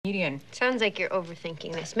Comedian. Sounds like you're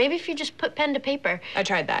overthinking this. Maybe if you just put pen to paper. I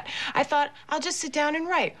tried that. I thought, I'll just sit down and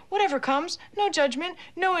write. Whatever comes. No judgment,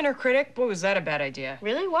 no inner critic. Boy, was that a bad idea.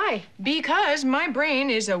 Really? Why? Because my brain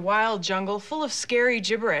is a wild jungle full of scary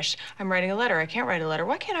gibberish. I'm writing a letter. I can't write a letter.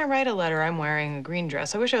 Why can't I write a letter? I'm wearing a green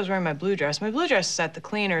dress. I wish I was wearing my blue dress. My blue dress is at the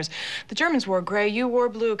cleaners. The Germans wore gray. You wore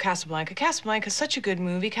blue. Casablanca. Casablanca's such a good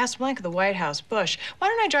movie. Casablanca, the White House, Bush. Why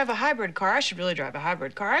don't I drive a hybrid car? I should really drive a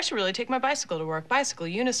hybrid car. I should really take my bicycle to work. Bicycle,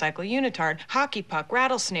 unicycle, unitard, hockey puck,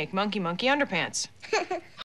 rattlesnake, monkey, monkey underpants.